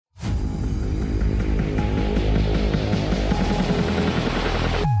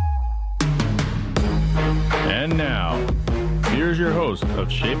here's your host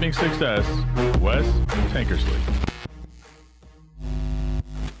of Shaping Success, Wes Tankersley.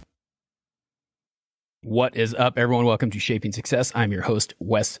 What is up, everyone? Welcome to Shaping Success. I'm your host,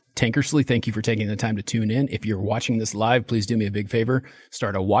 Wes Tankersley. Thank you for taking the time to tune in. If you're watching this live, please do me a big favor.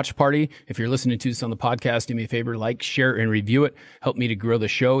 Start a watch party. If you're listening to this on the podcast, do me a favor, like, share, and review it. Help me to grow the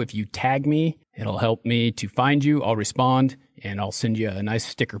show. If you tag me, it'll help me to find you. I'll respond, and I'll send you a nice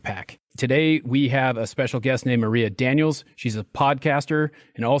sticker pack. Today, we have a special guest named Maria Daniels. She's a podcaster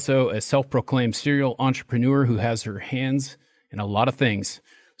and also a self-proclaimed serial entrepreneur who has her hands in a lot of things.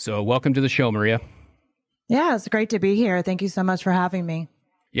 So welcome to the show, Maria. Yeah, it's great to be here. Thank you so much for having me.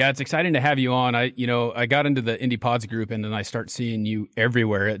 Yeah, it's exciting to have you on. I got into the Indie Pods group and then I start seeing you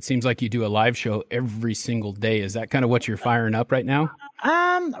everywhere. It seems like you do a live show every single day. Is that kind of what you're firing up right now?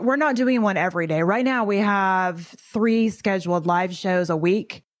 We're not doing one every day. Right now we have 3 scheduled live shows a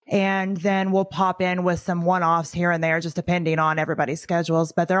week. And then we'll pop in with some one-offs here and there, just depending on everybody's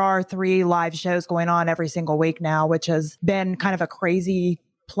schedules. But there are 3 live shows going on every single week now, which has been kind of a crazy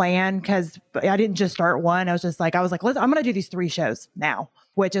plan because I didn't just start one. I was like, I'm going to do these 3 shows now,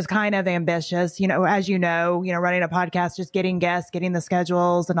 which is kind of ambitious. As you know, running a podcast, just getting guests, getting the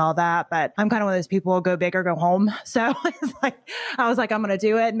schedules and all that. But I'm kind of one of those people who go big or go home. So I was like, I'm going to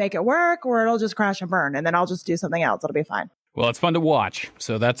do it, make it work, or it'll just crash and burn. And then I'll just do something else. It'll be fine. Well, it's fun to watch.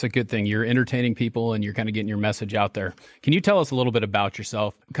 So that's a good thing. You're entertaining people and you're kind of getting your message out there. Can you tell us a little bit about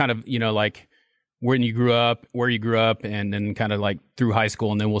yourself? Kind of, like when you grew up, where you grew up, and then kind of like through high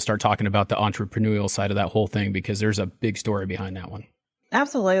school. And then we'll start talking about the entrepreneurial side of that whole thing, because there's a big story behind that one.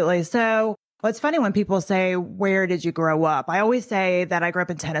 Absolutely. So it's funny when people say, where did you grow up? I always say that I grew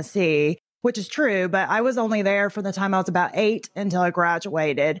up in Tennessee, which is true, but I was only there for the time I was about 8 until I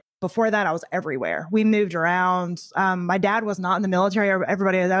graduated. Before that, I was everywhere. We moved around. My dad was not in the military.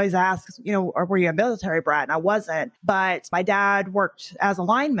 Everybody always asks, were you a military brat? And I wasn't. But my dad worked as a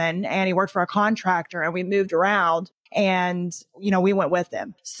lineman and he worked for a contractor and we moved around and, we went with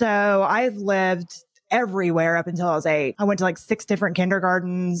him. So I lived everywhere up until I was 8. I went to 6 different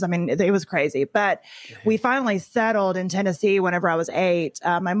kindergartens. I mean, it was crazy, but we finally settled in Tennessee whenever I was 8.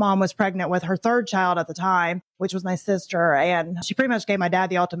 My mom was pregnant with her 3rd child at the time, which was my sister. And she pretty much gave my dad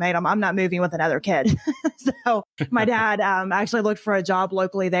the ultimatum, I'm not moving with another kid. So my dad actually looked for a job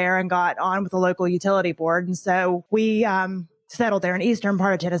locally there and got on with the local utility board. And so we settled there in eastern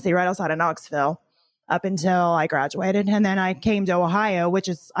part of Tennessee, right outside of Knoxville, up until I graduated. And then I came to Ohio, which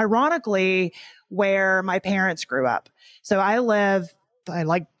is ironically where my parents grew up. So I live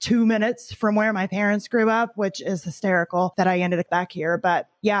 2 minutes from where my parents grew up, which is hysterical that I ended up back here. But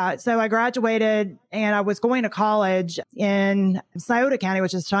yeah, so I graduated and I was going to college in Scioto County,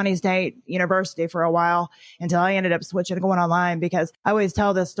 which is Shawnee State University for a while until I ended up switching and going online, because I always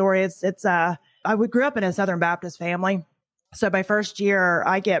tell this story. I grew up in a Southern Baptist family. So my first year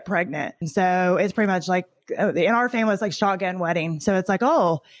I get pregnant. And so it's pretty much in our family, it's like shotgun wedding. So it's like,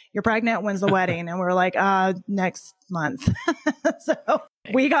 oh, you're pregnant. When's the wedding? And we're like, next month. So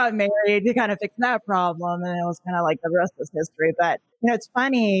we got married to kind of fix that problem. And it was kind of like the rest is history. But, it's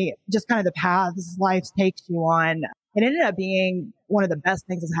funny, just kind of the paths life takes you on. It ended up being one of the best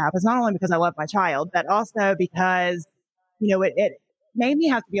things that's happened, not only because I love my child, but also because, it made me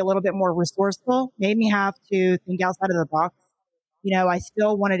have to be a little bit more resourceful, made me have to think outside of the box. I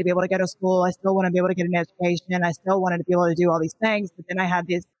still wanted to be able to go to school. I still wanted to be able to get an education. I still wanted to be able to do all these things. But then I had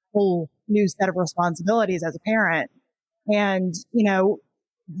this whole new set of responsibilities as a parent. And,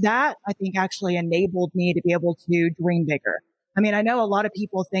 that I think actually enabled me to be able to dream bigger. I mean, I know a lot of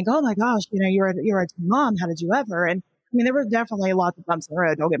people think, oh my gosh, you're a teen mom. How did you ever? And I mean, there were definitely lots of bumps in the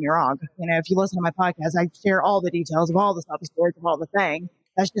road. Don't get me wrong. If you listen to my podcast, I share all the details of all the stuff, the stories of all the things.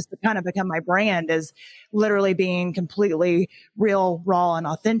 That's just kind of become my brand, is literally being completely real, raw, and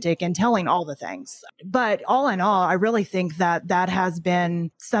authentic and telling all the things. But all in all, I really think that has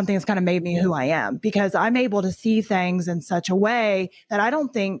been something that's kind of made me who I am, because I'm able to see things in such a way that I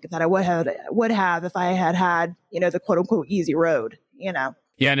don't think that I would have if I had the quote unquote easy road,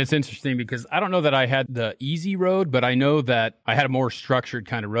 Yeah, and it's interesting because I don't know that I had the easy road, but I know that I had a more structured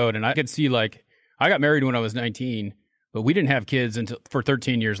kind of road. And I could see I got married when I was 19. But we didn't have kids for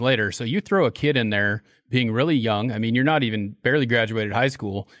 13 years later. So you throw a kid in there being really young. I mean, you're not even barely graduated high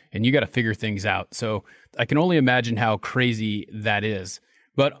school and you got to figure things out. So I can only imagine how crazy that is.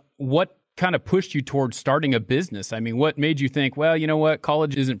 But what kind of pushed you towards starting a business? I mean, what made you think, well, you know what,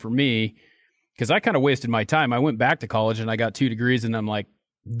 college isn't for me? Because I kind of wasted my time. I went back to college and I got 2 degrees and I'm like,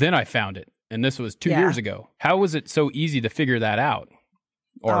 then I found it. And this was 2 years ago. How was it so easy to figure that out?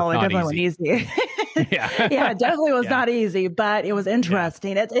 Or it definitely wasn't easy. Yeah. Yeah, it definitely was Yeah. not easy, but it was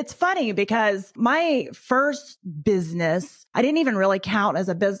interesting. It's funny because my first business, I didn't even really count as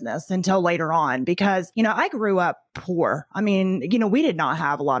a business until later on because, I grew up poor. I mean, we did not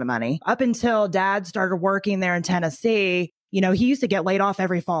have a lot of money up until dad started working there in Tennessee. He used to get laid off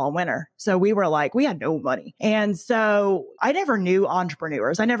every fall and winter. So we had no money. And so I never knew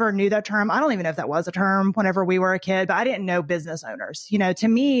entrepreneurs. I never knew that term. I don't even know if that was a term whenever we were a kid, but I didn't know business owners. To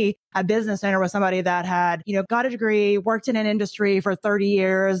me, a business owner was somebody that had, got a degree, worked in an industry for 30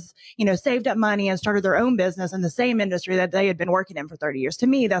 years, saved up money and started their own business in the same industry that they had been working in for 30 years. To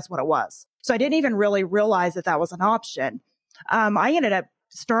me, that's what it was. So I didn't even really realize that was an option. I ended up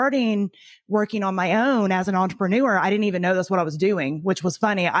starting working on my own as an entrepreneur. I didn't even know that's what I was doing, which was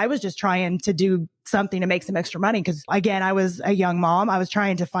funny. I was just trying to do something to make some extra money because, again, I was a young mom. I was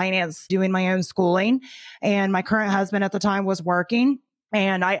trying to finance doing my own schooling, and my current husband at the time was working.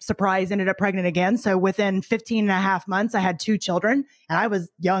 And I, surprised, ended up pregnant again. So within 15 and a half months, I had 2 children, and I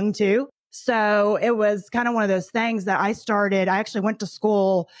was young too. So it was kind of one of those things that I actually went to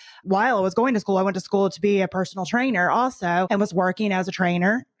school. While I was going to school, I went to school to be a personal trainer also, and was working as a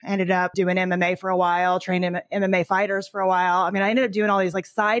trainer. Ended up doing MMA for a while, training MMA fighters for a while. I mean, I ended up doing all these like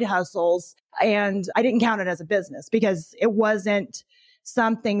side hustles, and I didn't count it as a business because it wasn't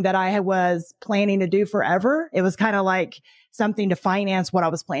something that I was planning to do forever. It was kind of like something to finance what I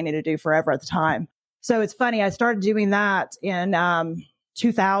was planning to do forever at the time. So it's funny. I started doing that in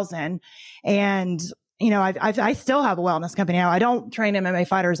 2000. And, I still have a wellness company now. I don't train MMA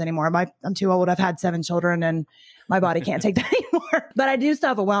fighters anymore. I'm too old. I've had 7 children and my body can't take that anymore. But I do still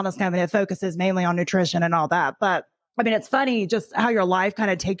have a wellness company that focuses mainly on nutrition and all that. But I mean, it's funny just how your life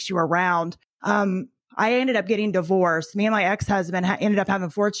kind of takes you around. I ended up getting divorced. Me and my ex-husband ended up having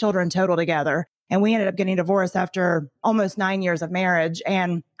 4 children total together. And we ended up getting divorced after almost 9 years of marriage.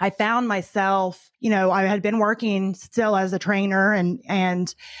 And I found myself, I had been working still as a trainer,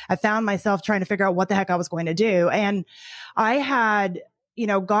 and I found myself trying to figure out what the heck I was going to do. And I had,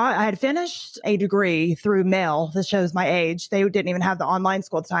 I had finished a degree through mail. This shows my age. They didn't even have the online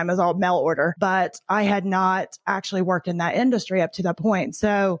school at the time. It was all mail order, but I had not actually worked in that industry up to that point.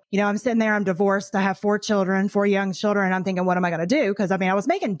 So, I'm sitting there, I'm divorced. I have 4 children, 4 young children. And I'm thinking, what am I going to do? Cause I was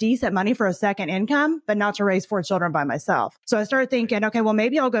making decent money for a second income, but not to raise 4 children by myself. So I started thinking, okay, well,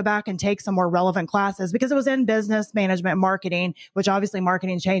 maybe I'll go back and take some more relevant classes because it was in business management, marketing, which obviously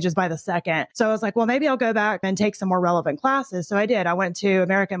marketing changes by the second. So I was like, well, maybe I'll go back and take some more relevant classes. So I did. I went to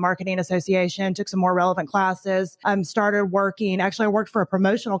American Marketing Association, took some more relevant classes, started working. Actually, I worked for a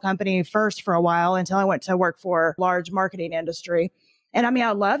promotional company first for a while until I went to work for a large marketing industry. And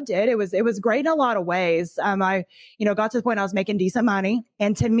I loved it. It was great in a lot of ways. I got to the point I was making decent money.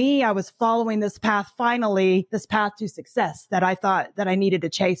 And to me, I was following this path to success that I thought that I needed to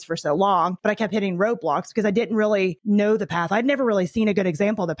chase for so long. But I kept hitting roadblocks because I didn't really know the path. I'd never really seen a good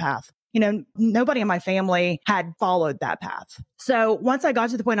example of the path. Nobody in my family had followed that path. So once I got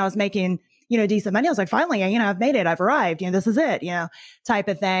to the point I was making, decent money, I was like, finally, I've made it. I've arrived. This is it, type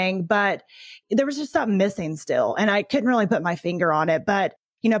of thing. But there was just something missing still. And I couldn't really put my finger on it. But,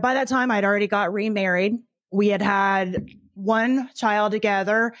 by that time I'd already got remarried. We had 1 child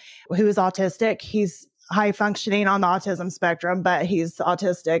together who is autistic. He's high functioning on the autism spectrum, but he's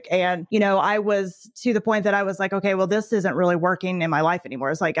autistic. And, I was to the point that I was like, okay, well, this isn't really working in my life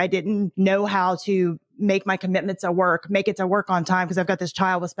anymore. It's like, I didn't know how to make my commitments at work, make it to work on time because I've got this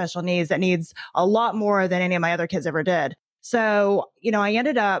child with special needs that needs a lot more than any of my other kids ever did. So, I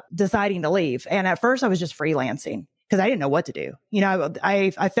ended up deciding to leave. And at first I was just freelancing because I didn't know what to do.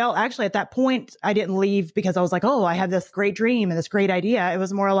 I felt actually at that point, I didn't leave because I was like, oh, I have this great dream and this great idea. It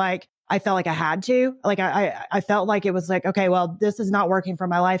was more like, I felt like I had to, like, I felt like it was like, okay, well, this is not working for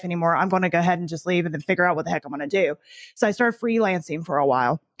my life anymore. I'm going to go ahead and just leave and then figure out what the heck I'm going to do. So I started freelancing for a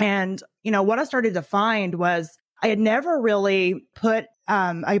while. And, what I started to find was I had never really put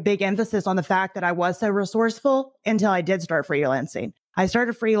a big emphasis on the fact that I was so resourceful until I did start freelancing. I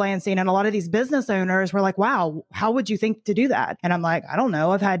started freelancing and a lot of these business owners were like, wow, how would you think to do that? And I'm like, I don't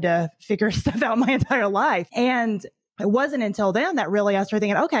know. I've had to figure stuff out my entire life. And it wasn't until then that really I started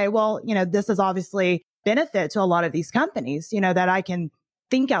thinking, okay, well, this is obviously benefit to a lot of these companies, that I can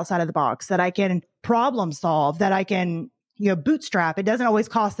think outside of the box, that I can problem solve, that I can, bootstrap. It doesn't always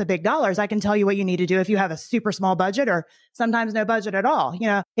cost the big dollars. I can tell you what you need to do if you have a super small budget or sometimes no budget at all.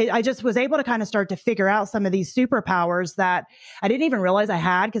 I just was able to kind of start to figure out some of these superpowers that I didn't even realize I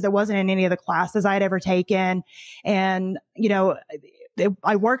had because it wasn't in any of the classes I had ever taken. And,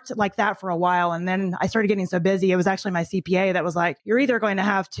 I worked like that for a while. And then I started getting so busy. It was actually my CPA that was like, you're either going to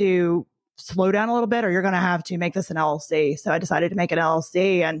have to slow down a little bit or you're going to have to make this an LLC. So I decided to make an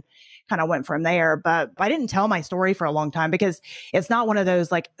LLC and kind of went from there. But I didn't tell my story for a long time because it's not one of those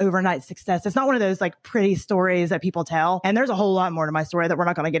like overnight success. It's not one of those like pretty stories that people tell. And there's a whole lot more to my story that we're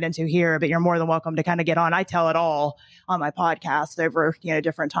not going to get into here, but you're more than welcome to kind of get on. I tell it all on my podcast over,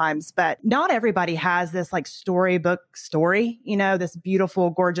 different times, but not everybody has this like storybook story, this beautiful,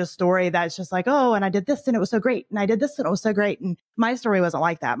 gorgeous story that's just like, oh, and I did this and it was so great. And I did this and it was so great. And my story wasn't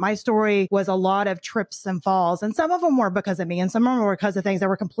like that. My story was a lot of trips and falls. And some of them were because of me and some of them were because of things that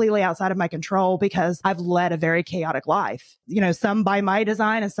were completely outside of my control because I've led a very chaotic life, some by my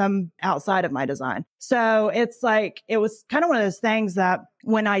design and some outside of my design. So it's like, it was kind of one of those things that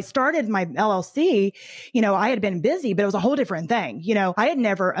when I started my LLC, I had been busy, but it was a whole different thing. I had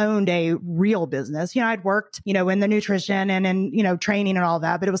never owned a real business. I'd worked, in the nutrition and in, training and all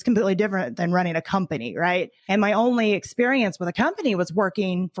that, but it was completely different than running a company. Right. And my only experience with a company was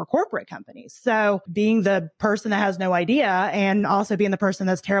working for corporate companies. So being the person that has no idea and also being the person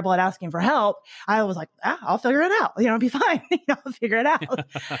that's terrible at asking for help, I was like, I'll figure it out. It'll be fine. I'll figure it out.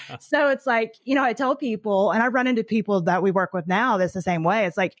 So it's like, I tell people, and I run into people that we work with now that's the same way.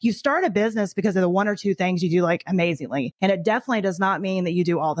 It's like you start a business because of the one or two things you do like amazingly. And it definitely does not mean that you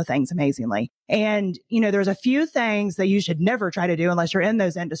do all the things amazingly. And, there's a few things that you should never try to do unless you're in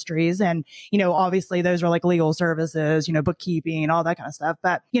those industries. And, obviously those are like legal services, bookkeeping, all that kind of stuff.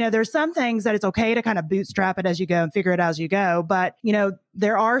 But, there's some things that it's okay to kind of bootstrap it as you go and figure it out as you go. But,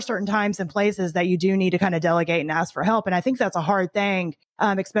 there are certain times and places that you do need to kind of delegate and ask for help. And I think that's a hard thing,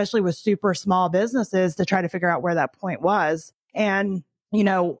 especially with super small businesses to try to figure out where that point was. And,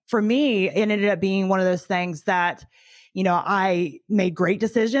 for me, it ended up being one of those things that, I made great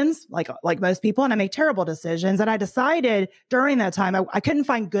decisions like most people, and I made terrible decisions. And I decided during that time, I couldn't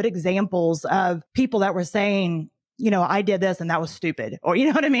find good examples of people that were saying, I did this and that was stupid. Or, you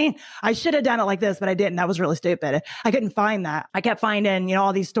know what I mean? I should have done it like this, but I didn't. That was really stupid. I couldn't find that. I kept finding,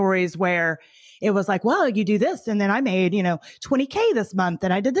 all these stories where it was like, well, you do this. And then I made, $20K this month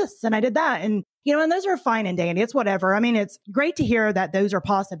and I did this and I did that. And, and those are fine and dandy. It's whatever. I mean, it's great to hear that those are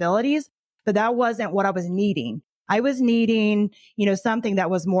possibilities, but that wasn't what I was needing. I was needing, something that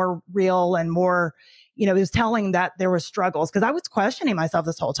was more real and more, it was telling that there were struggles because I was questioning myself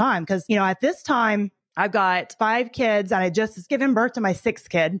this whole time. Because, at this time, I've got 5 kids and I just given birth to my 6th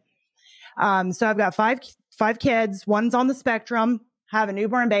kid. So I've got five kids. One's on the spectrum, have a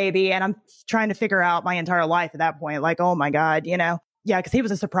newborn baby, and I'm trying to figure out my entire life at that point. Like, oh my God, yeah, because he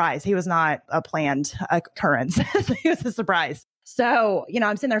was a surprise. He was not a planned occurrence. So he was a surprise. So,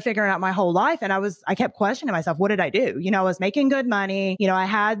 I'm sitting there figuring out my whole life and I kept questioning myself, what did I do? I was making good money, I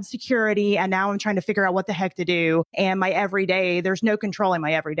had security and now I'm trying to figure out what the heck to do. And my everyday, there's no controlling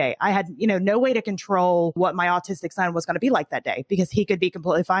my everyday. I had, no way to control what my autistic son was going to be like that day because he could be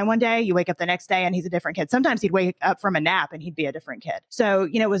completely fine one day. You wake up the next day and he's a different kid. Sometimes he'd wake up from a nap and he'd be a different kid. So,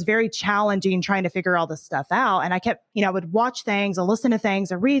 it was very challenging trying to figure all this stuff out. And I kept, I would watch things and listen to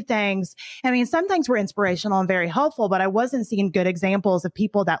things and read things. I mean, some things were inspirational and very helpful, but I wasn't seeing good examples of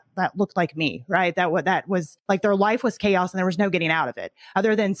people that looked like me, right? That was like their life was chaos and there was no getting out of it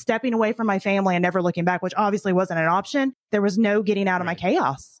other than stepping away from my family and never looking back, which obviously wasn't an option. There was no getting out of my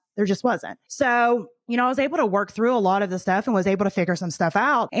chaos. There just wasn't. So, I was able to work through a lot of the stuff and was able to figure some stuff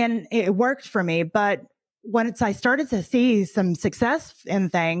out and it worked for me. But once I started to see some success in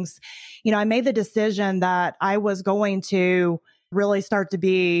things, I made the decision that I was going to really start to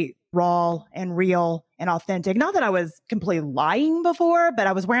be raw and real and authentic. Not that I was completely lying before, but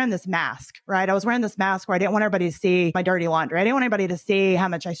I was wearing this mask, right? I was wearing this mask where I didn't want everybody to see my dirty laundry. I didn't want anybody to see how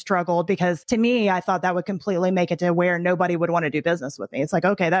much I struggled because to me, I thought that would completely make it to where nobody would want to do business with me. It's like,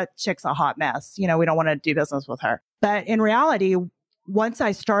 okay, that chick's a hot mess. We don't want to do business with her. But in reality, once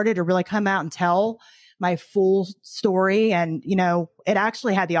I started to really come out and tell my full story and, it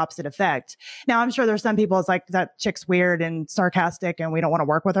actually had the opposite effect. Now, I'm sure there's some people, it's like, that chick's weird and sarcastic and we don't want to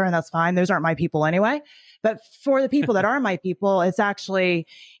work with her and that's fine. Those aren't my people anyway. But for the people that are my people, it's actually,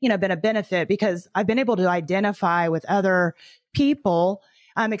 been a benefit because I've been able to identify with other people,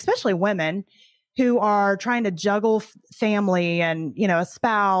 especially women who are trying to juggle family and, a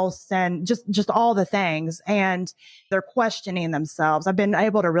spouse and just all the things. And they're questioning themselves. I've been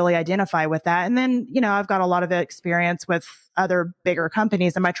able to really identify with that. And then, I've got a lot of experience with other bigger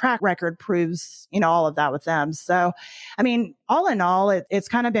companies and my track record proves, all of that with them. So, I mean, all in all, it's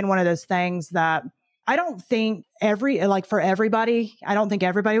kind of been one of those things that I don't think for everybody, I don't think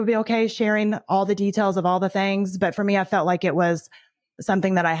everybody would be okay sharing all the details of all the things. But for me, I felt like it was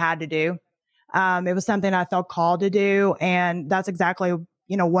something that I had to do. It was something I felt called to do. And that's exactly,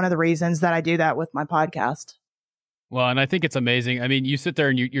 one of the reasons that I do that with my podcast. Well, and I think it's amazing. I mean, you sit there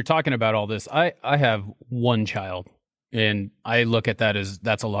and you're talking about all this. I have one child, and I look at that as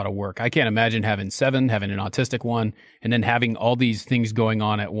that's a lot of work. I can't imagine having seven, having an autistic one, and then having all these things going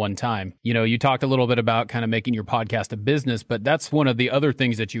on at one time. You know, you talked a little bit about kind of making your podcast a business, but that's one of the other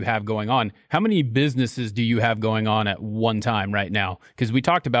things that you have going on. How many businesses do you have going on at one time right now? Because we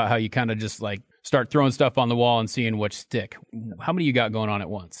talked about how you kind of just like start throwing stuff on the wall and seeing what stick. How many you got going on at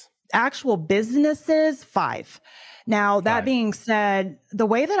once? Actual businesses, 5. Now, that being said, the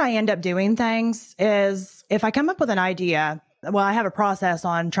way that I end up doing things is if I come up with an idea, well, I have a process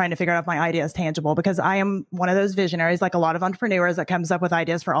on trying to figure out if my idea is tangible because I am one of those visionaries, like a lot of entrepreneurs that comes up with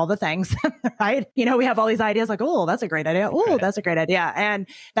ideas for all the things, right? You know, we have all these ideas like, oh, that's a great idea. Oh, that's a great idea. And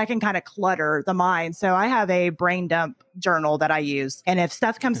that can kind of clutter the mind. So I have a brain dump journal that I use. And if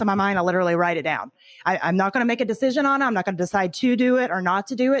stuff comes to my mind, I literally write it down. I'm not going to make a decision on it. I'm not going to decide to do it or not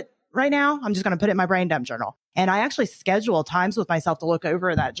to do it right now. I'm just going to put it in my brain dump journal. And I actually schedule times with myself to look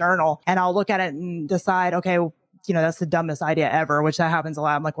over that journal and I'll look at it and decide, okay, you know, that's the dumbest idea ever, which that happens a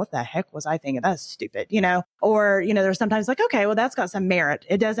lot. I'm like, what the heck was I thinking? That's stupid, you know? Or, you know, there's sometimes like, okay, well, that's got some merit.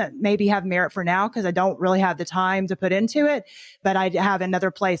 It doesn't maybe have merit for now because I don't really have the time to put into it, but I have another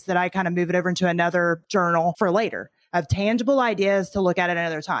place that I kind of move it over into another journal for later. I have tangible ideas to look at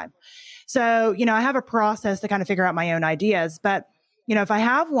another time. So, you know, I have a process to kind of figure out my own ideas, but you know, if I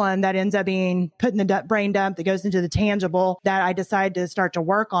have one that ends up being put in the brain dump that goes into the tangible that I decide to start to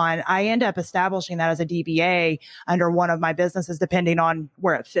work on, I end up establishing that as a DBA under one of my businesses, depending on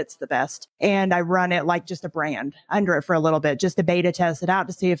where it fits the best. And I run it like just a brand under it for a little bit, just to beta test it out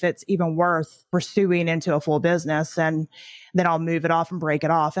to see if it's even worth pursuing into a full business. And then I'll move it off and break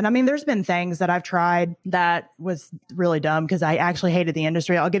it off. And I mean, there's been things that I've tried that was really dumb because I actually hated the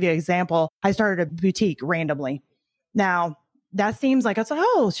industry. I'll give you an example. I started a boutique randomly. Now, that seems like it's like,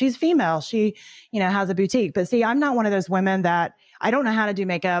 oh, she's female. She, you know, has a boutique. But see, I'm not one of those women that I don't know how to do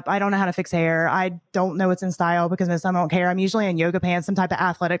makeup. I don't know how to fix hair. I don't know what's in style because most of them don't care. I'm usually in yoga pants, some type of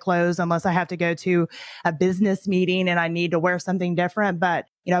athletic clothes, unless I have to go to a business meeting and I need to wear something different. But,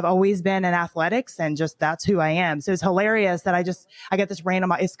 you know, I've always been in athletics and just that's who I am. So it's hilarious that I get this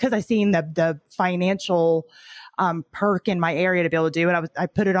random, it's because I seen the financial perk in my area to be able to do it. I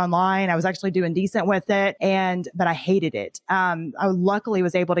put it online. I was actually doing decent with it but I hated it. I luckily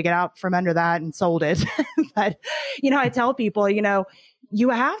was able to get out from under that and sold it. But, you know, I tell people, you know, you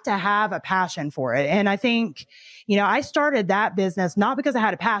have to have a passion for it. And I think, you know, I started that business not because I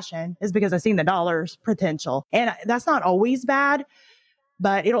had a passion, it's because I seen the dollars potential. And that's not always bad,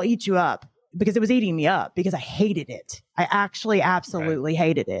 but it'll eat you up. Because it was eating me up because I hated it. I actually absolutely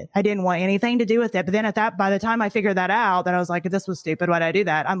hated it. I didn't want anything to do with it. But then by the time I figured that out, that I was like, this was stupid. Why did I do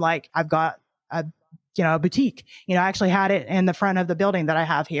that? I'm like, I've got a boutique. You know, I actually had it in the front of the building that I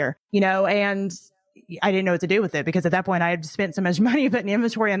have here, you know, and I didn't know what to do with it because at that point I had spent so much money putting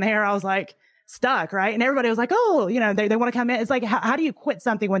inventory in there. I was like stuck, right? And everybody was like, oh, you know, they want to come in. It's like, how do you quit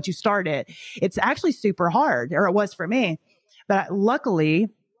something once you start it? It's actually super hard, or it was for me. But luckily,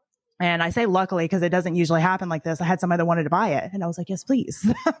 and I say luckily because it doesn't usually happen like this. I had somebody that wanted to buy it and I was like, yes, please,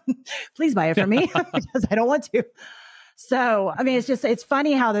 please buy it for me because I don't want to. So, I mean, it's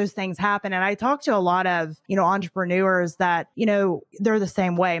funny how those things happen. And I talk to a lot of, you know, entrepreneurs that, you know, they're the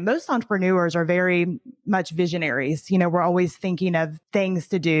same way. Most entrepreneurs are very much visionaries. You know, we're always thinking of things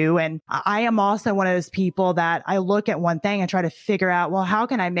to do. And I am also one of those people that I look at one thing and try to figure out, well, how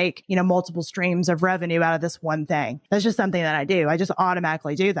can I make, you know, multiple streams of revenue out of this one thing? That's just something that I do. I just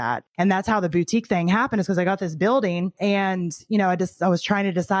automatically do that. And that's how the boutique thing happened is because I got this building and, you know, I was trying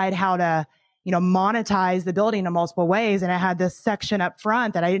to decide how to, you know, monetize the building in multiple ways. And I had this section up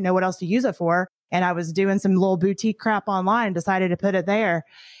front that I didn't know what else to use it for. And I was doing some little boutique crap online and decided to put it there.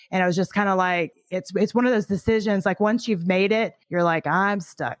 And I was just kind of like, it's one of those decisions. Like once you've made it, you're like, I'm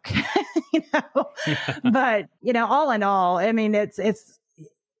stuck, you know, but you know, all in all, I mean,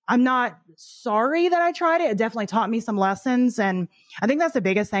 I'm not sorry that I tried it. It definitely taught me some lessons. And I think that's the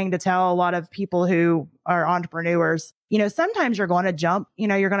biggest thing to tell a lot of people who are entrepreneurs. You know, sometimes you're going to jump, you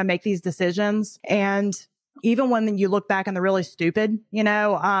know, you're going to make these decisions. And even when you look back and they're really stupid, you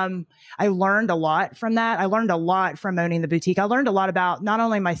know, I learned a lot from that. I learned a lot from owning the boutique. I learned a lot about not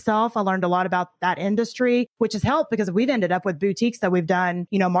only myself, I learned a lot about that industry, which has helped because we've ended up with boutiques that we've done,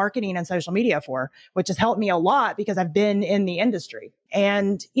 you know, marketing and social media for, which has helped me a lot because I've been in the industry.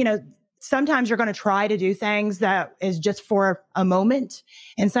 And, you know, sometimes you're going to try to do things that is just for a moment.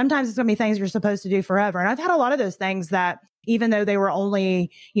 And sometimes it's going to be things you're supposed to do forever. And I've had a lot of those things that even though they were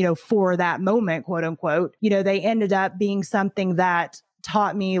only, you know, for that moment, quote unquote, you know, they ended up being something that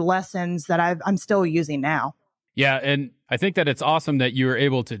taught me lessons that I'm still using now. Yeah. And I think that it's awesome that you were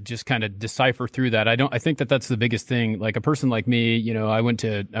able to just kind of decipher through that. I think that that's the biggest thing. Like a person like me, I went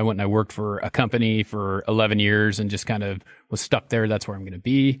and I worked for a company for 11 years and just kind of was stuck there. That's where I'm going to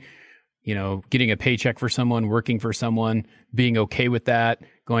be, getting a paycheck for someone, working for someone, being okay with that,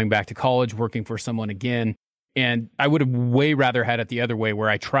 going back to college, working for someone again. And I would have way rather had it the other way where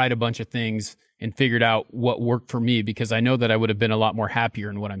I tried a bunch of things and figured out what worked for me, because I know that I would have been a lot more happier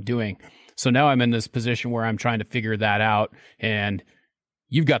in what I'm doing. So now I'm in this position where I'm trying to figure that out. And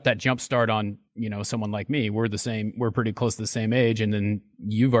you've got that jump start on, someone like me. We're pretty close to the same age. And then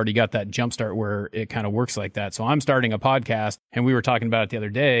you've already got that jump start where it kind of works like that. So I'm starting a podcast, and we were talking about it the other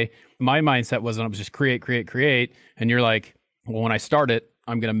day. My mindset was just create. And you're like, well, when I start it,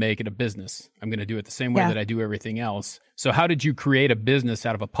 I'm going to make it a business. I'm going to do it the same way that I do everything else. So how did you create a business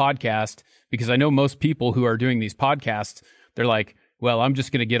out of a podcast? Because I know most people who are doing these podcasts, they're like, well, I'm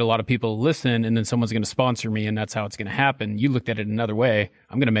just going to get a lot of people to listen, and then someone's going to sponsor me, and that's how it's going to happen. You looked at it another way.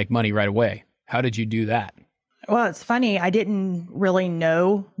 I'm going to make money right away. How did you do that? Well, it's funny. I didn't really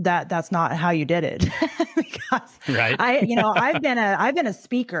know that that's not how you did it because right. I've been a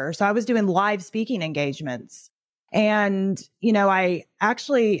speaker. So I was doing live speaking engagements. And, I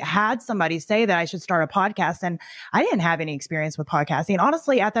actually had somebody say that I should start a podcast, and I didn't have any experience with podcasting.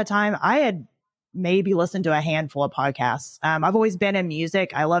 Honestly, at that time, I had maybe listened to a handful of podcasts. I've always been in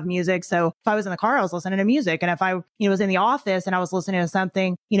music. I love music. So if I was in the car, I was listening to music. And if I, was in the office and I was listening to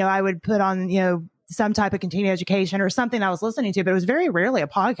something, I would put on, some type of continuing education or something I was listening to, but it was very rarely a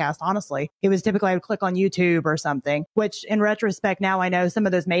podcast, honestly. It was typically I would click on YouTube or something, which in retrospect, now I know some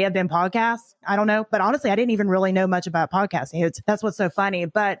of those may have been podcasts. I don't know. But honestly, I didn't even really know much about podcasting. That's what's so funny.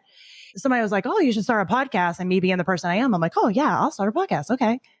 But somebody was like, oh, you should start a podcast. And me being the person I am, I'm like, oh yeah, I'll start a podcast.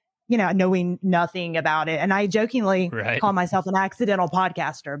 Okay. Knowing nothing about it. And I jokingly call myself an accidental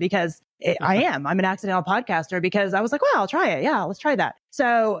podcaster because I'm an accidental podcaster because I was like, well, I'll try it. Yeah, let's try that.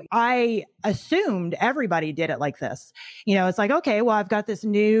 So I assumed everybody did it like this. It's like, okay, well, I've got this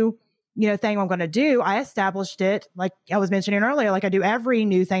new, thing I'm going to do. I established it, like I was mentioning earlier, like I do every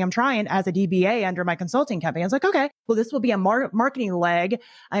new thing I'm trying as a DBA under my consulting company. I was like, okay, well, this will be a marketing leg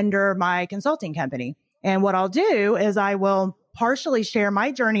under my consulting company. And what I'll do is I will partially share my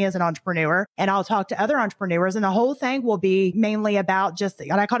journey as an entrepreneur, and I'll talk to other entrepreneurs, and the whole thing will be mainly about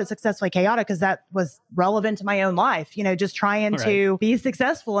and I called it Successfully Chaotic because that was relevant to my own life, just trying to be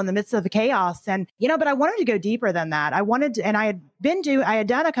successful in the midst of the chaos. And, but I wanted to go deeper than that. And I had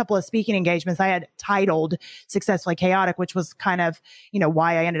done a couple of speaking engagements I had titled Successfully Chaotic, which was kind of,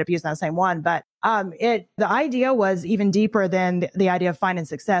 why I ended up using that same one. But the idea was even deeper than the idea of finding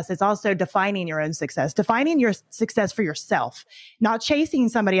success. It's also defining your own success, defining your success for yourself, not chasing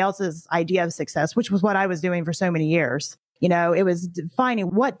somebody else's idea of success, which was what I was doing for so many years. It was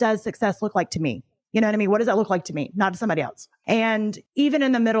defining, what does success look like to me? You know what I mean? What does that look like to me, not to somebody else? And even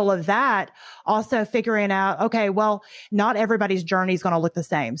in the middle of that, also figuring out, okay, well, not everybody's journey is going to look the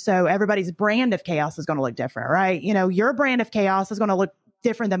same. So everybody's brand of chaos is going to look different, right? your brand of chaos is going to look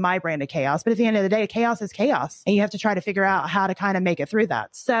different than my brand of chaos. But at the end of the day, chaos is chaos. And you have to try to figure out how to kind of make it through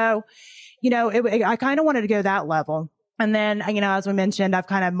that. So, I kind of wanted to go that level. And then, as we mentioned, I've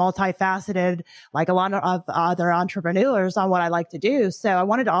kind of multifaceted like a lot of other entrepreneurs on what I like to do. So I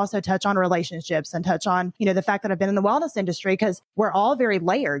wanted to also touch on relationships and touch on, the fact that I've been in the wellness industry because we're all very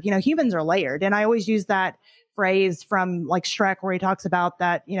layered. Humans are layered. And I always use that phrase from like Shrek where he talks about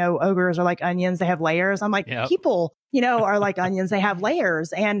that, ogres are like onions. They have layers. I'm like, people, are like onions. They have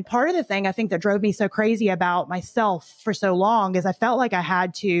layers. And part of the thing I think that drove me so crazy about myself for so long is I felt like I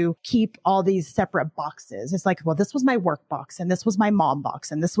had to keep all these separate boxes. It's like, well, this was my work box and this was my mom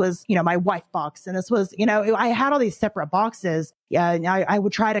box and this was, my wife box. And this was, I had all these separate boxes. And I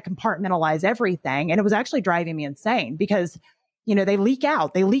would try to compartmentalize everything. And it was actually driving me insane because they leak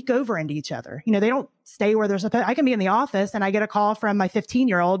out, they leak over into each other. They don't stay where they're supposed. I can be in the office and I get a call from my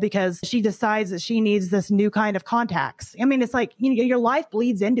 15-year-old because she decides that she needs this new kind of contacts. I mean, it's like, your life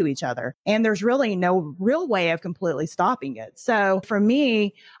bleeds into each other and there's really no real way of completely stopping it. So for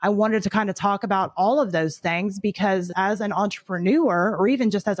me, I wanted to kind of talk about all of those things because as an entrepreneur or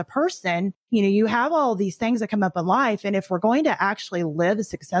even just as a person, you have all these things that come up in life. And if we're going to actually live a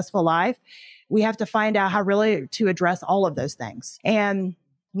successful life, we have to find out how really to address all of those things. And,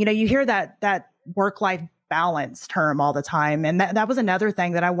 you hear that work-life balance term all the time. And that was another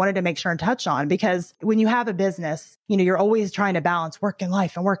thing that I wanted to make sure and touch on because when you have a business, you're always trying to balance work and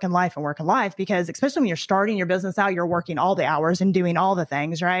life and work and life and work and life because especially when you're starting your business out, you're working all the hours and doing all the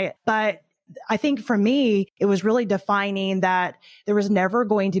things, right? But I think for me, it was really defining that there was never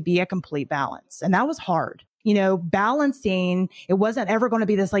going to be a complete balance. And that was hard. balancing, it wasn't ever going to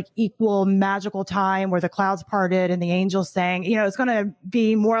be this like equal magical time where the clouds parted and the angels sang. It's going to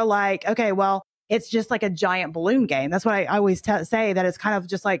be more like, okay, well, it's just like a giant balloon game. That's what I always say, that it's kind of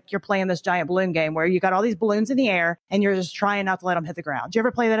just like you're playing this giant balloon game where you got all these balloons in the air and you're just trying not to let them hit the ground. Did you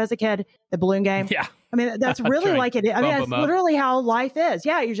ever play that as a kid, the balloon game? Yeah. I mean, that's really like it. I mean, that's literally how life is.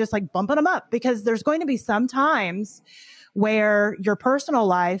 Yeah. You're just like bumping them up, because there's going to be some times where your personal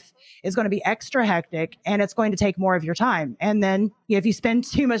life is going to be extra hectic and it's going to take more of your time. And then if you spend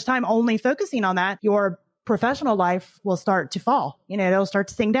too much time only focusing on that, your professional life will start to fall. It'll start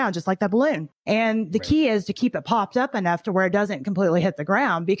to sink down just like that balloon. And the key is to keep it popped up enough to where it doesn't completely hit the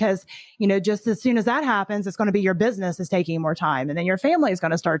ground, because, just as soon as that happens, it's going to be your business is taking more time, and then your family is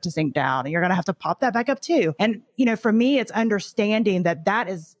going to start to sink down and you're going to have to pop that back up too. And, for me, it's understanding that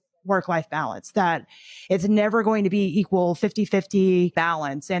is work-life balance, that it's never going to be equal 50-50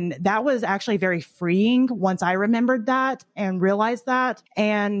 balance. And that was actually very freeing once I remembered that and realized that.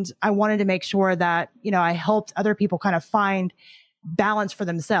 And I wanted to make sure that, I helped other people kind of find balance for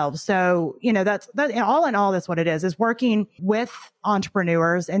themselves. So, that all in all, that's what it is working with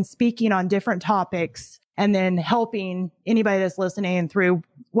entrepreneurs and speaking on different topics, and then helping anybody that's listening through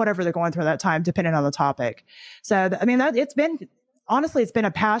whatever they're going through that time, depending on the topic. So, honestly, it's been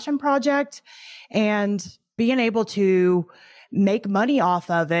a passion project, and being able to make money off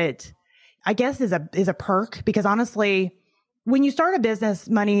of it, I guess, is a perk, because honestly, when you start a business,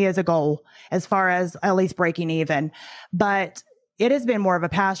 money is a goal as far as at least breaking even. But it has been more of a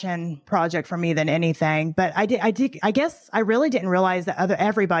passion project for me than anything. But I guess I really didn't realize that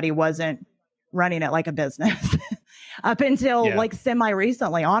everybody wasn't running it like a business. Up until like semi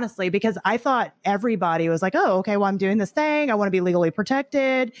recently, honestly, because I thought everybody was like, oh, okay, well, I'm doing this thing. I want to be legally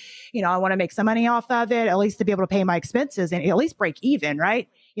protected. I want to make some money off of it, at least to be able to pay my expenses and at least break even, right?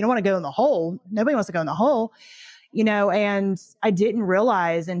 You don't want to go in the hole. Nobody wants to go in the hole, and I didn't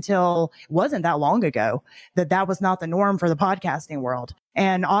realize until it wasn't that long ago that was not the norm for the podcasting world.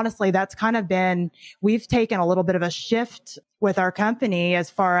 And honestly, that's kind of we've taken a little bit of a shift with our company as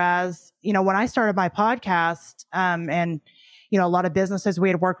far as, when I started my podcast, and, a lot of businesses we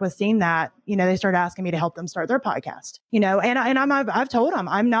had worked with seeing that, they started asking me to help them start their podcast, and I've told them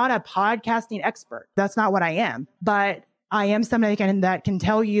I'm not a podcasting expert. That's not what I am, but I am somebody that can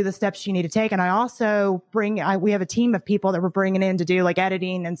tell you the steps you need to take. And I also we have a team of people that we're bringing in to do like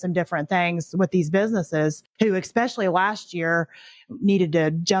editing and some different things with these businesses who, especially last year, needed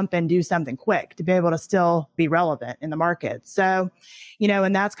to jump and do something quick to be able to still be relevant in the market. So,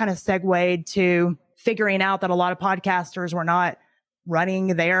 and that's kind of segued to figuring out that a lot of podcasters were not running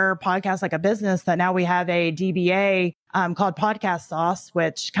their podcast like a business, that now we have a DBA called Podcast Sauce,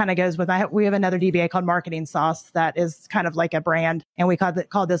 which kind of goes with, we have another DBA called Marketing Sauce that is kind of like a brand. And we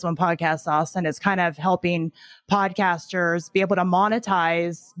called this one Podcast Sauce. And it's kind of helping podcasters be able to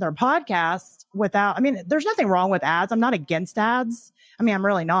monetize their podcast without, there's nothing wrong with ads. I'm not against ads. I'm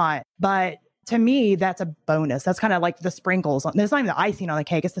really not. But to me, that's a bonus. That's kind of like the sprinkles. It's not even the icing on the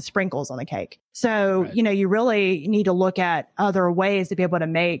cake. It's the sprinkles on the cake. So, right. You really need to look at other ways to be able to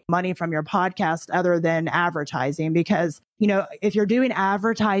make money from your podcast other than advertising. Because, if you're doing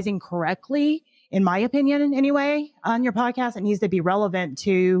advertising correctly, in my opinion, anyway, on your podcast, it needs to be relevant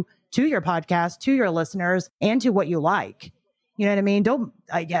to your podcast, to your listeners, and to what you like. You know what I mean?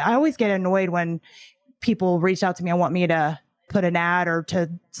 I always get annoyed when people reach out to me and want me to put an ad or to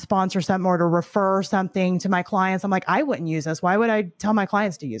sponsor something or to refer something to my clients. I'm like, I wouldn't use this. Why would I tell my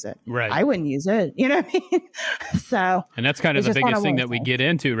clients to use it? Right. I wouldn't use it. You know what I mean? So, and that's kind of the biggest thing that we get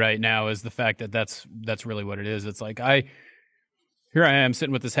into right now is the fact that that's really what it is. It's like, here I am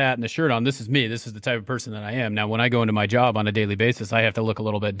sitting with this hat and the shirt on. This is me. This is the type of person that I am. Now, when I go into my job on a daily basis, I have to look a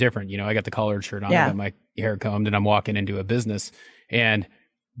little bit different. I got the collared shirt on, I got my hair combed, and I'm walking into a business, and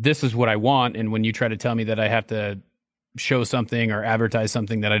this is what I want. And when you try to tell me that I have to show something or advertise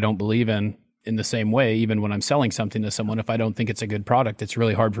something that I don't believe in the same way, even when I'm selling something to someone, if I don't think it's a good product, it's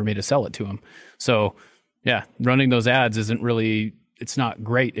really hard for me to sell it to them. So yeah, running those ads it's not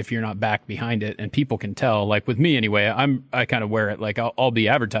great if you're not back behind it, and people can tell. Like with me anyway, I kind of wear it like I'll be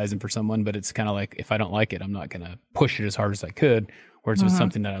advertising for someone, but it's kind of like, if I don't like it, I'm not going to push it as hard as I could. Whereas if it's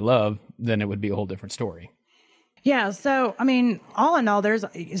something that I love, then it would be a whole different story. Yeah. So, all in all,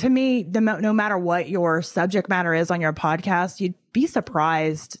 to me, no matter what your subject matter is on your podcast, you'd be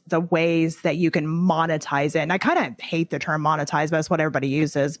surprised the ways that you can monetize it. And I kind of hate the term monetize, but that's what everybody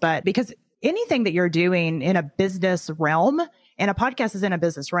uses. But because anything that you're doing in a business realm, and a podcast is in a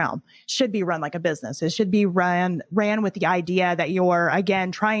business realm, should be run like a business. It should be ran with the idea that you're,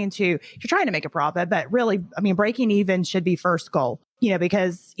 again, trying to make a profit, but really, breaking even should be first goal.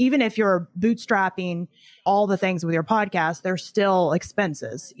 because even if you're bootstrapping all the things with your podcast, there's still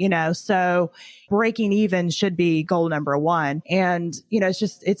expenses, so breaking even should be goal number one. And,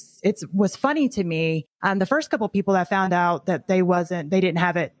 it was funny to me. The first couple of people that found out that they didn't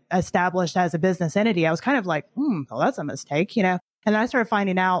have it established as a business entity, I was kind of like, well, that's a mistake, And then I started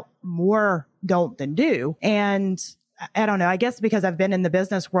finding out more don't than do. And I don't know, I guess because I've been in the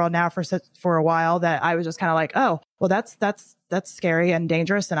business world now for a while, that I was just kind of like, oh, well, that's scary and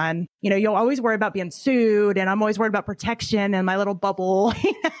dangerous. And you'll always worry about being sued, and I'm always worried about protection and my little bubble,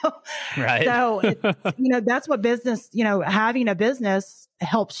 Right. So, that's what business, having a business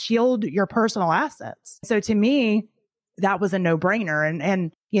helps shield your personal assets. So to me, that was a no-brainer.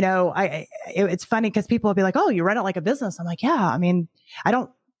 And it's funny because people will be like, oh, you run it like a business. I'm like, yeah, I mean, I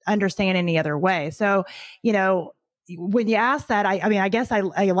don't understand any other way. So, when you ask that, I guess I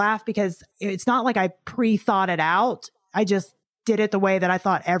laugh because it's not like I pre-thought it out. I just did it the way that I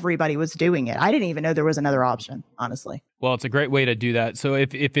thought everybody was doing it. I didn't even know there was another option, honestly. Well, it's a great way to do that. So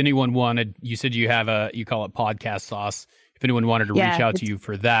if anyone wanted, you said you call it podcast sauce. If anyone wanted to reach out to you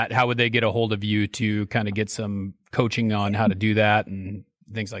for that, how would they get a hold of you to kind of get some coaching on how to do that and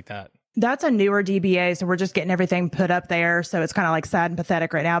things like that? That's a newer DBA, so we're just getting everything put up there. So it's kind of like sad and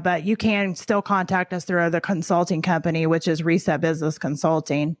pathetic right now, but you can still contact us through the consulting company, which is Reset Business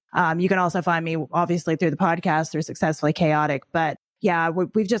Consulting. You can also find me obviously through the podcast through Successfully Chaotic, but yeah,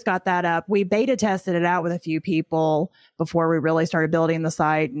 we've just got that up. We beta tested it out with a few people before we really started building the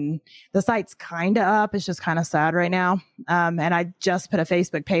site, and the site's kind of up. It's just kind of sad right now. And I just put a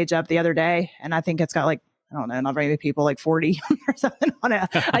Facebook page up the other day, and I think it's got like, I don't know, not very many people, like 40 or something on it.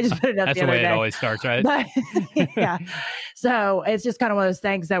 I just put it up That's the other day. That's the way it always starts, right? But, yeah. So it's just kind of one of those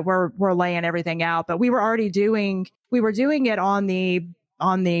things that we're laying everything out. But we were doing it on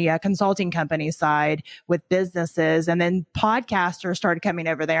the consulting company side with businesses, and then podcasters started coming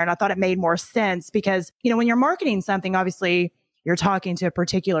over there. And I thought it made more sense because, when you're marketing something, obviously you're talking to a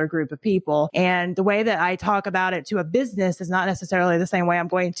particular group of people. And the way that I talk about it to a business is not necessarily the same way I'm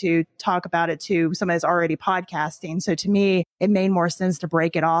going to talk about it to somebody that's already podcasting. So to me, it made more sense to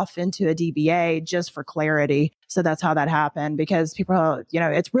break it off into a DBA just for clarity. So that's how that happened, because people,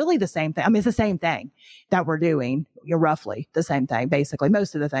 it's really the same thing. I mean, it's the same thing that we're doing. You're roughly the same thing, basically.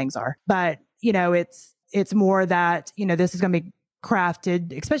 Most of the things are, but it's more that, this is going to be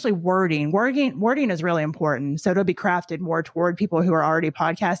crafted, especially wording. Wording is really important. So it'll be crafted more toward people who are already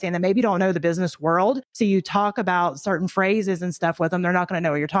podcasting that maybe don't know the business world. So you talk about certain phrases and stuff with them, they're not going to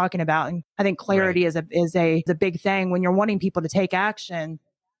know what you're talking about. And I think clarity is a big thing when you're wanting people to take action.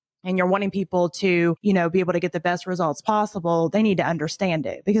 And you're wanting people to, be able to get the best results possible. They need to understand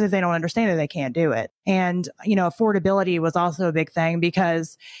it, because if they don't understand it, they can't do it. And, affordability was also a big thing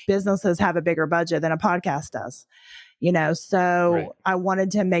because businesses have a bigger budget than a podcast does. So I wanted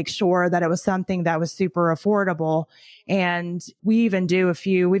to make sure that it was something that was super affordable. And we even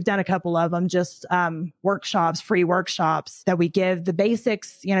we've done a couple of them, just workshops, free workshops that we give the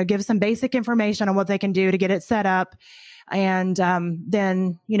basics, give some basic information on what they can do to get it set up. And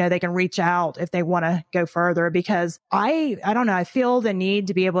then, they can reach out if they want to go further, because I don't know, I feel the need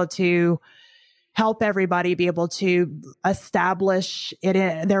to be able to help everybody be able to establish it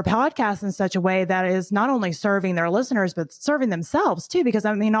in their podcast in such a way that is not only serving their listeners, but serving themselves too. Because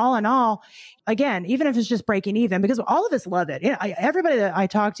I mean, all in all, again, even if it's just breaking even, because all of us love it. Everybody that I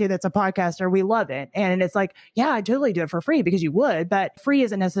talk to that's a podcaster, we love it. And it's like, yeah, I totally do it for free, because you would, but free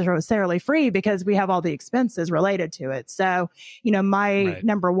isn't necessarily free because we have all the expenses related to it. So, my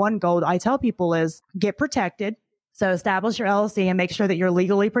number one goal I tell people is get protected. So establish your LLC and make sure that you're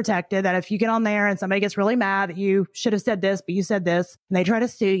legally protected, that if you get on there and somebody gets really mad that you should have said this, but you said this, and they try to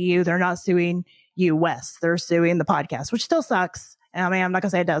sue you, they're not suing you, Wes. They're suing the podcast, which still sucks. And I mean, I'm not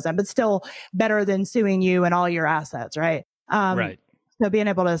gonna say it doesn't, but still better than suing you and all your assets, right? Right. So being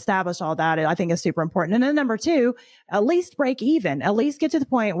able to establish all that, I think is super important. And then number two, at least break even, at least get to the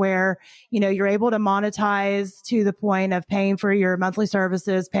point where, you're able to monetize to the point of paying for your monthly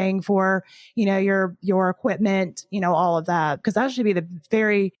services, paying for, your equipment, all of that, because that should be the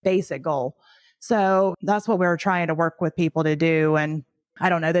very basic goal. So that's what we're trying to work with people to do. And I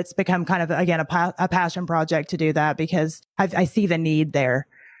don't know, that's become kind of, again, a passion project to do that, because I see the need there.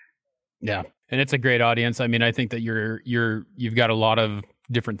 Yeah. And it's a great audience. I mean, I think that you've got a lot of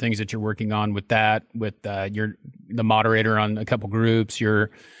different things that you're working on with that, you're the moderator on a couple groups,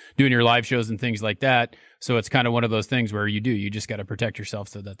 you're doing your live shows and things like that. So it's kind of one of those things where you just got to protect yourself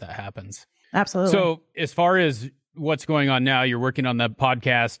so that happens. Absolutely. So as far as what's going on now, you're working on the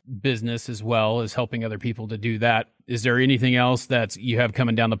podcast business as well as helping other people to do that. Is there anything else that you have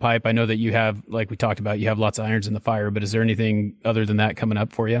coming down the pipe? I know that you have, like we talked about, you have lots of irons in the fire, but is there anything other than that coming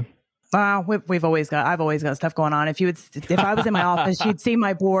up for you? I've always got stuff going on. If I was in my office, you'd see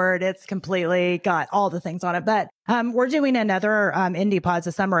my board. It's completely got all the things on it. But we're doing another Indie Pods,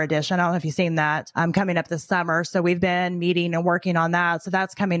 a summer edition. I don't know if you've seen that coming up this summer. So we've been meeting and working on that. So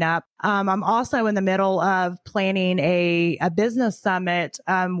that's coming up. I'm also in the middle of planning a business summit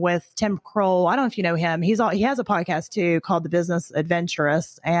with Tim Kroll. I don't know if you know him. He has a podcast too called The Business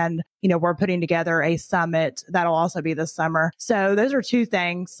Adventurist. And we're putting together a summit that'll also be this summer. So those are two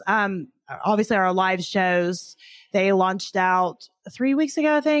things. Obviously, our live shows, they launched out 3 weeks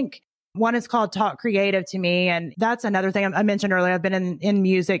ago, I think. One is called Talk Creative to Me. And that's another thing I mentioned earlier. I've been in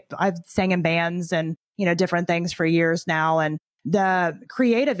music. I've sang in bands and, different things for years now. And the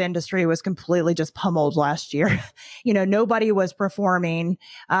creative industry was completely just pummeled last year. Nobody was performing.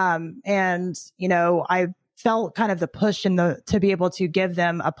 I felt kind of the push to be able to give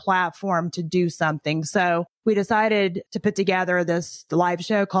them a platform to do something. So we decided to put together this live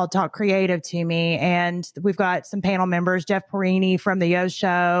show called Talk Creative to Me. And we've got some panel members, Jeff Perini from the Yo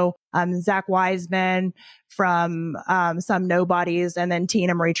Show, Zach Wiseman from Some Nobodies, and then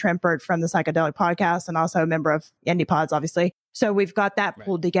Tina Marie Trempert from the Psychedelic Podcast, and also a member of Indie Pods, obviously. So we've got that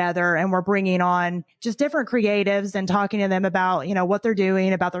pulled together, and we're bringing on just different creatives and talking to them about, what they're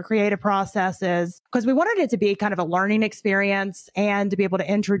doing, about their creative processes, because we wanted it to be kind of a learning experience and to be able to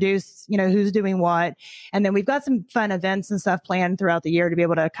introduce, who's doing what. And then we've got some fun events and stuff planned throughout the year to be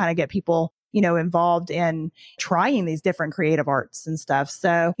able to kind of get people involved in trying these different creative arts and stuff.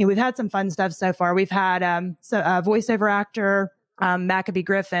 So we've had some fun stuff so far. We've had a voiceover actor, Maccabee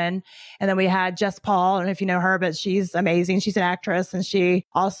Griffin. And then we had Jess Paul. I don't know if you know her, but she's amazing. She's an actress, and she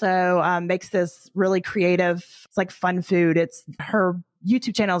also makes this really creative, it's like fun food. It's her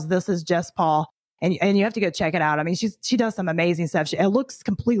YouTube channel is This Is Jess Paul. And you have to go check it out. I mean, she does some amazing stuff. It looks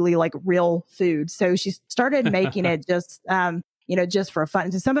completely like real food. So she started making it just, just for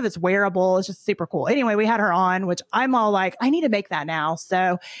fun. Some of it's wearable. It's just super cool. Anyway, we had her on, which I'm all like, I need to make that now.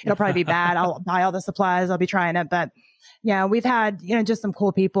 So it'll probably be bad. I'll buy all the supplies. I'll be trying it. But yeah, we've had, just some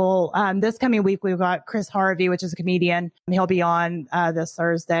cool people. This coming week, we've got Chris Harvey, which is a comedian. He'll be on this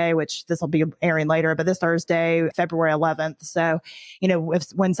Thursday, which this will be airing later, but this Thursday, February 11th. So,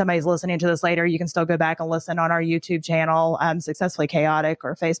 when somebody's listening to this later, you can still go back and listen on our YouTube channel, Successfully Chaotic,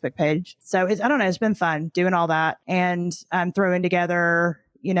 or Facebook page. So I don't know, it's been fun doing all that and throwing together,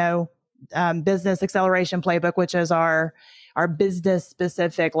 Business Acceleration Playbook, which is our business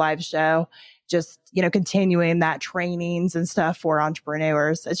specific live show. Just, continuing that trainings and stuff for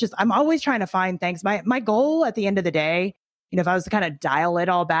entrepreneurs. It's just, I'm always trying to find things. My goal at the end of the day, if I was to kind of dial it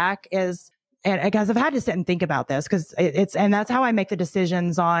all back is, and guys, I've had to sit and think about this because and that's how I make the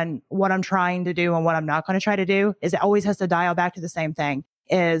decisions on what I'm trying to do and what I'm not going to try to do, is it always has to dial back to the same thing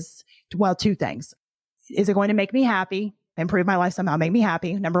two things. Is it going to make me happy, improve my life somehow, make me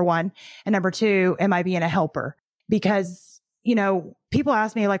happy? Number one. And number two, am I being a helper? Because people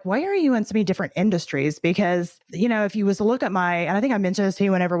ask me like, why are you in so many different industries? Because, if you was to look at and I think I mentioned this to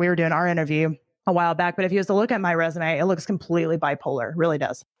you whenever we were doing our interview a while back, but if you was to look at my resume, it looks completely bipolar, really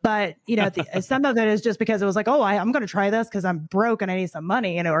does. But, some of it is just because it was like, oh, I'm going to try this because I'm broke and I need some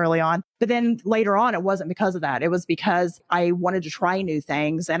money, early on. But then later on, it wasn't because of that. It was because I wanted to try new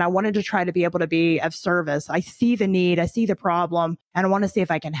things and I wanted to try to be able to be of service. I see the need, I see the problem, and I want to see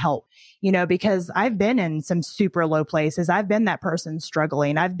if I can help, because I've been in some super low places. I've been that person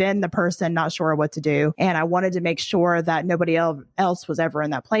struggling. I've been the person not sure what to do. And I wanted to make sure that nobody else was ever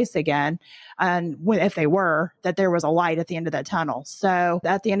in that place again. And if they were, that there was a light at the end of that tunnel. So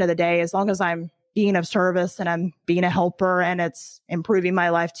at the end of the day, as long as I'm being of service and I'm being a helper and it's improving my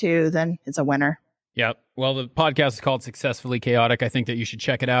life too, then it's a winner. Yep. Well, the podcast is called Successfully Chaotic. I think that you should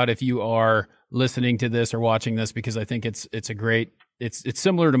check it out if you are listening to this or watching this, because I think it's a great, it's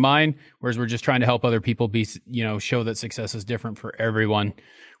similar to mine, whereas we're just trying to help other people be, show that success is different for everyone.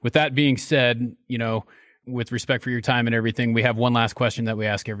 With that being said, with respect for your time and everything, we have one last question that we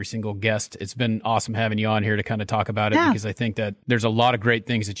ask every single guest. It's been awesome having you on here to kind of talk about it, because I think that there's a lot of great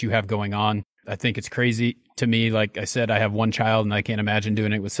things that you have going on. I think it's crazy to me. Like I said, I have one child and I can't imagine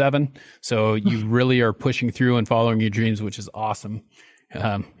doing it with 7. So you really are pushing through and following your dreams, which is awesome.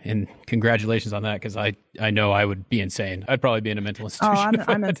 And congratulations on that, because I know I would be insane. I'd probably be in a mental institution. Oh,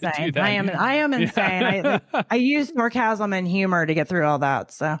 I'm insane. I am insane. I use sarcasm and humor to get through all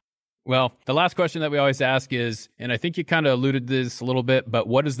that. So. Well, the last question that we always ask is, and I think you kind of alluded to this a little bit, but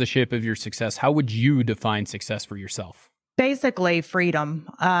what is the shape of your success? How would you define success for yourself? Basically freedom.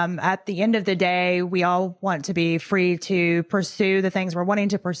 At the end of the day, we all want to be free to pursue the things we're wanting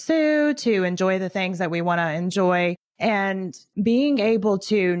to pursue, to enjoy the things that we want to enjoy, and being able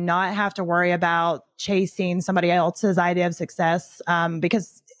to not have to worry about chasing somebody else's idea of success,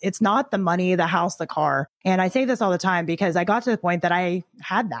 because it's not the money, the house, the car. And I say this all the time because I got to the point that I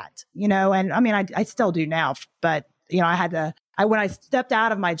had that, and I mean, I still do now, but I had to, when I stepped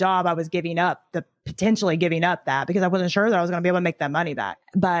out of my job, I was potentially giving up that because I wasn't sure that I was going to be able to make that money back.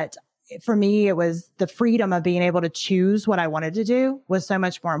 But for me, it was the freedom of being able to choose what I wanted to do was so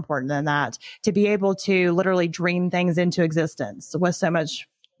much more important than that. To be able to literally dream things into existence was so much,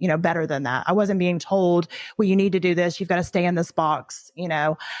 better than that. I wasn't being told, well, you need to do this. You've got to stay in this box.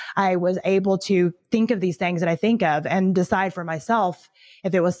 I was able to think of these things that I think of and decide for myself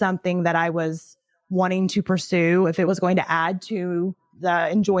if it was something that I was wanting to pursue, if it was going to add to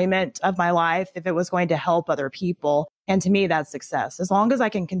the enjoyment of my life, if it was going to help other people. And to me, that's success. As long as I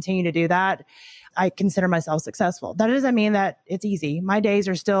can continue to do that, I consider myself successful. That doesn't mean that it's easy. My days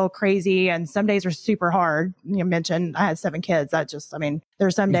are still crazy and some days are super hard. You mentioned I had 7 kids.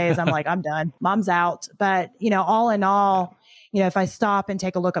 There's some days I'm like, I'm done. Mom's out. But, all in all, if I stop and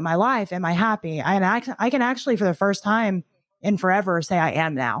take a look at my life, am I happy? And I can actually, for the first time in forever, say I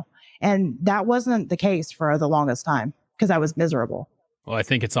am now. And that wasn't the case for the longest time because I was miserable. Well, I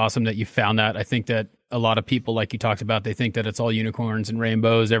think it's awesome that you found that. I think that a lot of people, like you talked about, they think that it's all unicorns and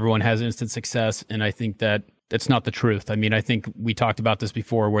rainbows. Everyone has instant success. And I think that that's not the truth. I mean, I think we talked about this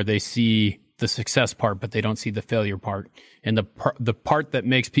before where they see the success part, but they don't see the failure part. And the part that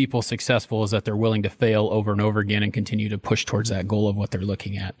makes people successful is that they're willing to fail over and over again and continue to push towards that goal of what they're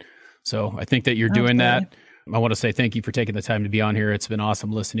looking at. So I think that you're doing that. I want to say thank you for taking the time to be on here. It's been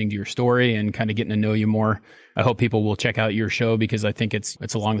awesome listening to your story and kind of getting to know you more. I hope people will check out your show because I think it's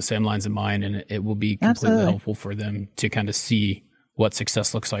along the same lines of mine, and it will be completely helpful for them to kind of see what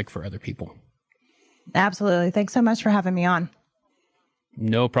success looks like for other people. Absolutely. Thanks so much for having me on.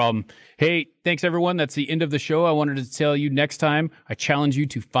 No problem. Hey, thanks everyone. That's the end of the show. I wanted to tell you next time, I challenge you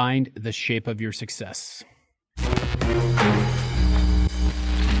to find the shape of your success.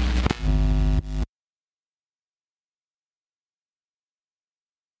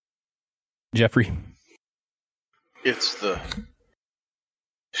 Jeffrey. It's the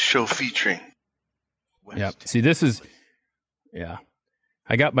show featuring West. Yeah. See,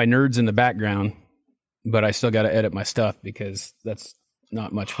 I got my nerds in the background, but I still got to edit my stuff because that's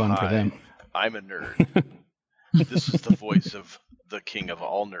not much fun for them. I'm a nerd. This is the voice of the king of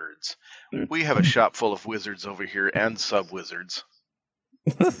all nerds. We have a shop full of wizards over here and sub-wizards.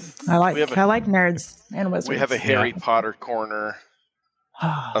 I like nerds and wizards. We have a Harry Potter corner.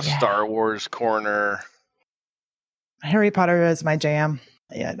 Star Wars corner. Harry Potter is my jam.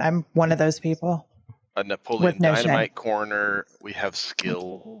 Yeah, I'm one of those people. A Napoleon Dynamite corner. We have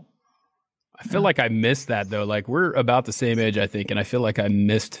skill. I feel like I missed that though. Like we're about the same age, I think, and I feel like I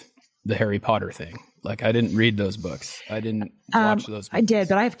missed the Harry Potter thing. Like I didn't read those books. I didn't watch those books. I did,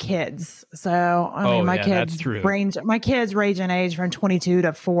 but I have kids. So I mean my kids range in age from 22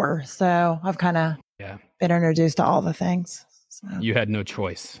 to 4. So I've kind of been introduced to all the things. So. You had no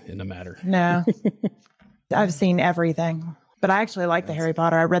choice in the matter. No. I've seen everything. But I actually like the Harry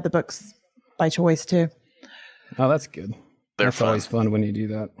Potter. I read the books by choice too. Oh, that's good. That's always fun when you do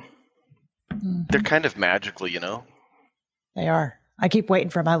that. Mm-hmm. They're kind of magical, you know? They are. I keep waiting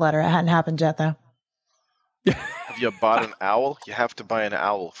for my letter. It hadn't happened yet though. Have you bought an owl? You have to buy an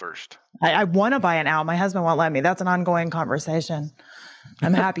owl first. I want to buy an owl. My husband won't let me. That's an ongoing conversation.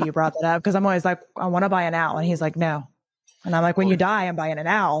 I'm happy you brought that up because I'm always like, I want to buy an owl. And he's like, no. And I'm like, when you die, I'm buying an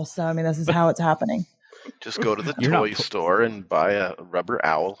owl. So, I mean, this is how it's happening. Just go to the toy store and buy a rubber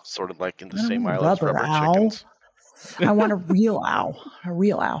owl, sort of like in the same aisle as rubber chickens. I want a real owl. A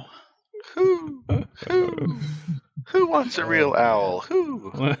real owl. Who wants a real owl?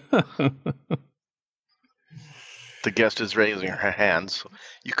 Who? The guest is raising her hands.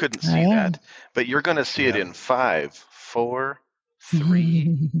 You couldn't see that, but you're going to see it in 5, 4,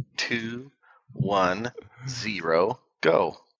 3, 2, 1, 0, go.